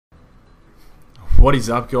What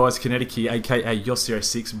is up, guys? Kinetic here, aka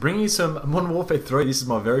Yoss06, bringing you some Modern Warfare 3. This is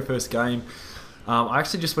my very first game. I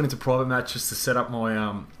actually just went into private match just to set up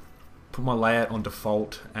my put my layout on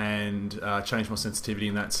default and change my sensitivity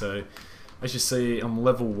and that. So as you see, I'm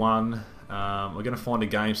level 1. We're going to find a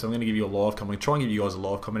game, so I'm going to give you a live comment. I'm going to try and give you guys a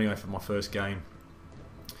live comment anyway for my first game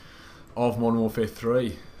of Modern Warfare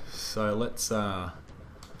 3. So let's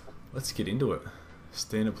get into it.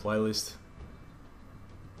 Standard playlist.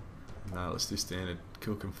 No, let's do standard.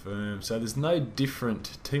 Kill confirm. So there's no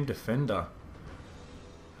different team defender.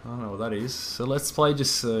 I don't know what that is. So let's play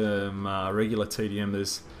just some regular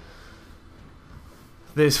TDM.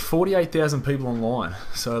 There's 48,000 people online.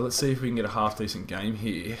 So let's see if we can get a half decent game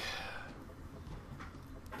here.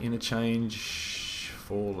 Interchange,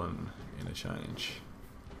 Fallen, interchange.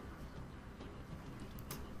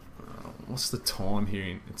 What's the time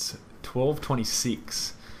here? It's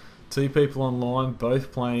 12:26. 2 people online,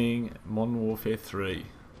 both playing Modern Warfare 3.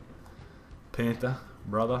 Panther,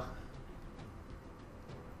 brother.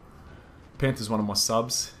 Panther's one of my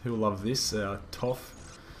subs. He'll love this.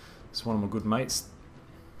 Toff. It's one of my good mates.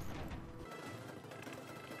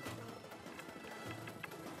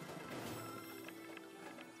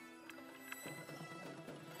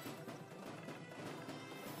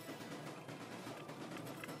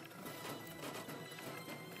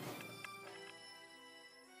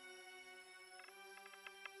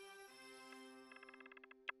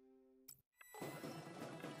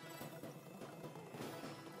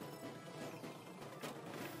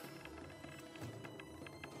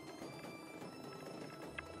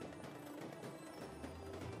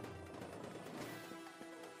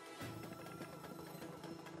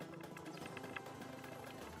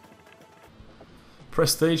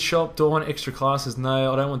 Prestige shop, do I want extra classes?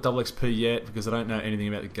 No, I don't want double XP yet because I don't know anything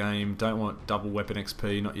about the game. Don't want double weapon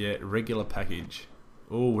XP, not yet. Regular package.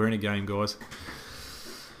 Oh, we're in a game, guys.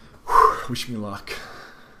 Whew, wish me luck.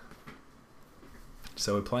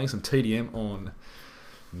 So we're playing some TDM on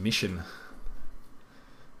mission,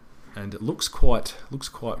 and it looks quite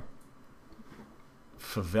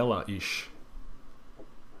favela-ish.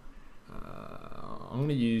 I'm going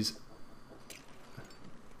to use.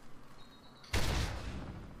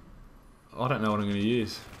 I don't know what I'm going to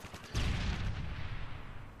use.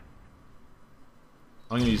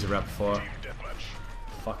 I'm going to use a rapid fire.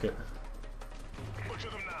 Fuck it.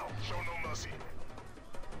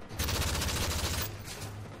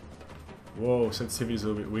 Whoa, sensitivity's a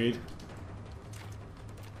little bit weird.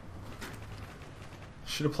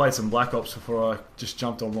 Should have played some Black Ops before I just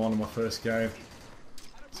jumped online in my first game.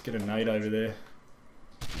 Let's get a nade over there.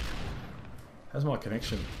 How's my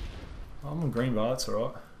connection? Oh, I'm on green bar, that's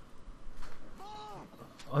alright.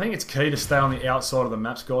 I think it's key to stay on the outside of the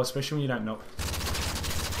maps, guys, especially when you don't know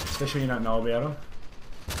about them.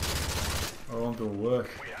 Or I'm doing work.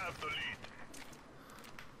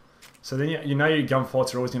 So then you know your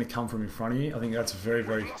gunfights are always going to come from in front of you. I think that's very,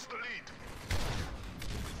 very.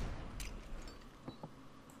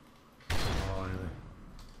 Oh, really?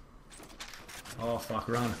 Oh fuck!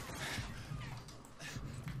 Run.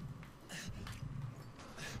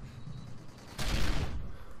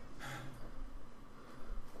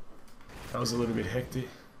 That was a little bit hectic.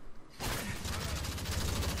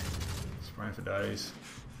 Spraying for days.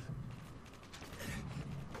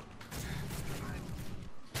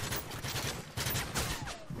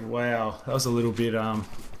 Wow, that was a little bit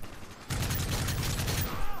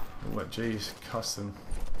what? Geez, custom.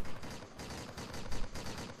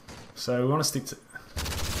 So we want to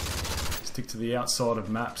stick to the outside of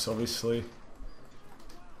maps, obviously.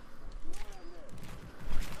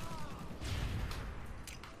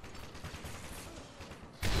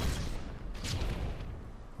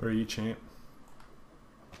 Where are you, champ?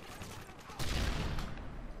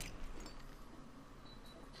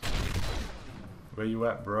 Where you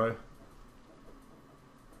at, bro?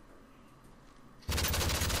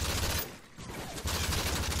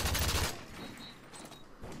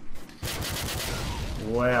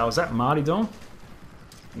 Wow, is that Marty Don?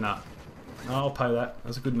 Nah. No, I'll pay that.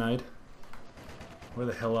 That's a good nade. Where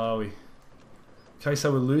the hell are we? Okay,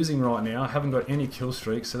 so we're losing right now. I haven't got any kill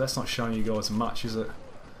streaks, so that's not showing you guys much, is it?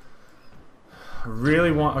 I really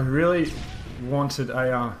wanted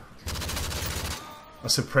a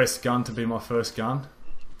suppressed gun to be my first gun.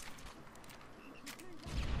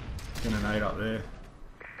 Gonna nade up there.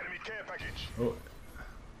 Enemy care package.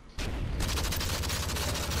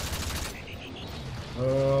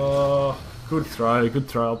 Oh, good throw, good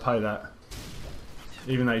throw. I'll pay that.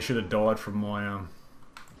 Even though you should have died from my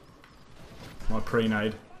my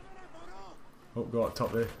pre-nade. Oh, got up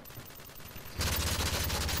top there.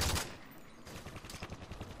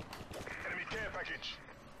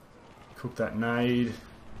 Cook that nade.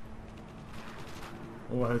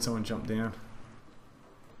 Oh, I heard someone jump down.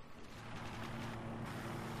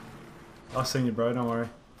 I've seen you, bro, don't worry.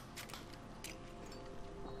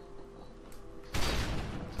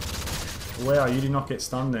 Wow, you did not get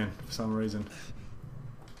stunned then, for some reason.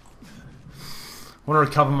 I want to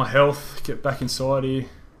recover my health, get back inside here.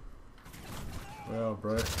 Wow,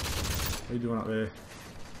 bro. What are you doing up there?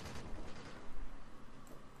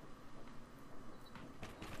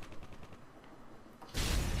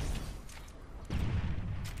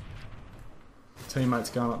 Teammate's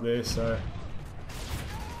going up there, so...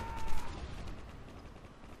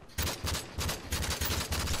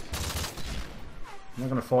 I'm not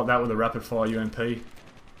going to fight that with a rapid fire UMP.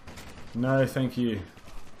 No, thank you.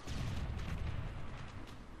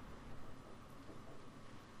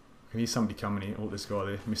 I hear somebody coming here. Oh, this guy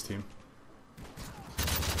there. Missed him.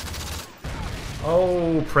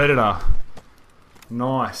 Oh, Predator.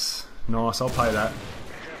 Nice. Nice. I'll pay that.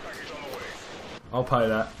 I'll pay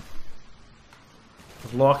that.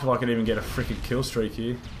 I'd like if I could even get a freaking kill streak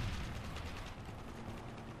here.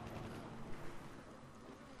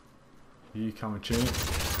 You come and tune.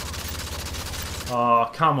 Oh,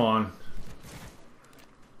 come on.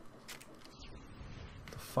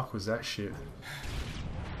 The fuck was that shit?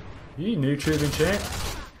 You new tubing, champ?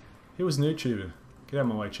 He was new tubing. Get out of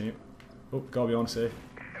my way, champ. Oh, gotta be honest there.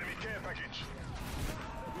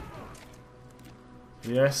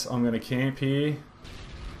 Yes, I'm gonna camp here.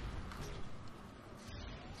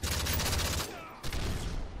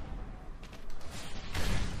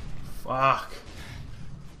 Fuck.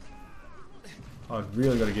 I've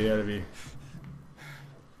really got to get out of here.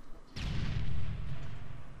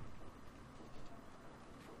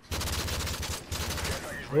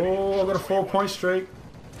 Oh, I've got a 4-point streak.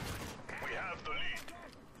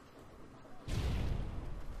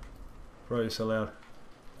 Bro, you're so loud.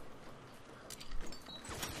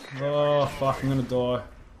 Oh, fuck, I'm gonna die.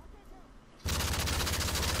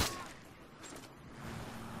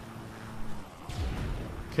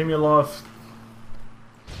 Keep me alive.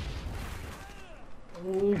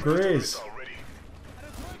 Oh, Grizz.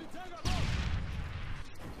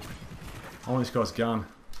 I want this guy's gun.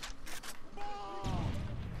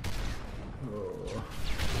 Oh.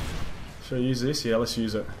 Should I use this? Yeah, let's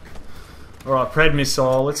use it. Alright, Pred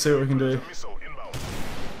missile. Let's see what we can do.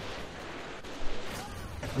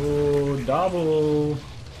 Oh, double.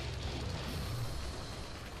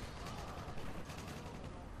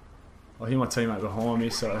 I hear my teammate behind me,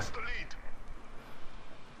 so...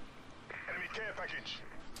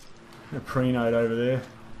 A pre-nade over there.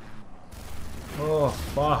 Oh,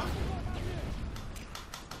 fuck.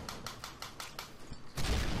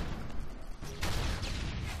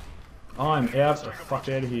 I'm out the fuck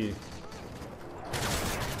out of here.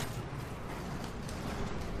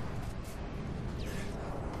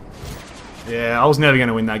 Yeah, I was never going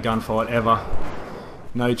to win that gunfight, ever.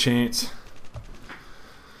 No chance.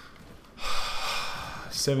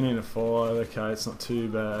 17 to 5, okay, it's not too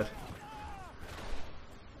bad.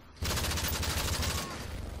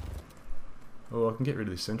 Oh, I can get rid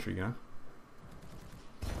of this sentry gun.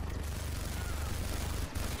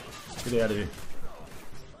 Get out of here.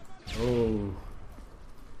 Oh.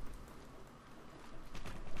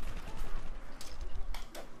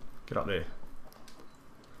 Get up there.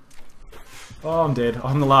 Oh, I'm dead.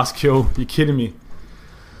 I'm the last kill. You're kidding me.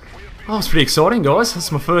 Oh, it's pretty exciting, guys.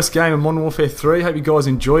 That's my first game of Modern Warfare 3. Hope you guys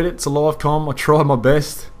enjoyed it. It's a live comm. I tried my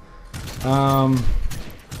best.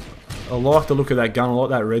 I like the look of that gun. I like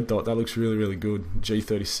that red dot. That looks really, really good.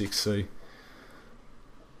 G36C.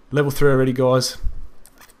 Level 3 already, guys.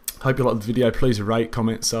 Hope you liked the video. Please rate,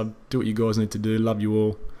 comment, sub. Do what you guys need to do. Love you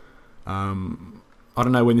all. I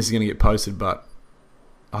don't know when this is going to get posted, but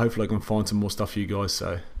hopefully I can find some more stuff for you guys.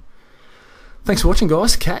 So, thanks for watching,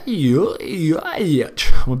 guys. I'm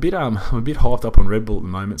a bit hyped up on Red Bull at the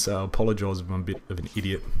moment, so I apologise if I'm a bit of an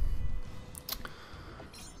idiot.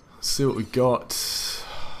 Let's see what we got.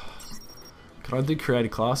 Can I do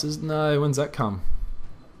creative classes? No, when's that come?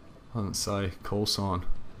 Doesn't say. Call sign.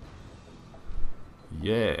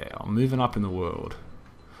 Yeah, I'm moving up in the world.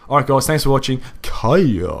 Alright guys, thanks for watching.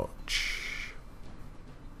 Kayach.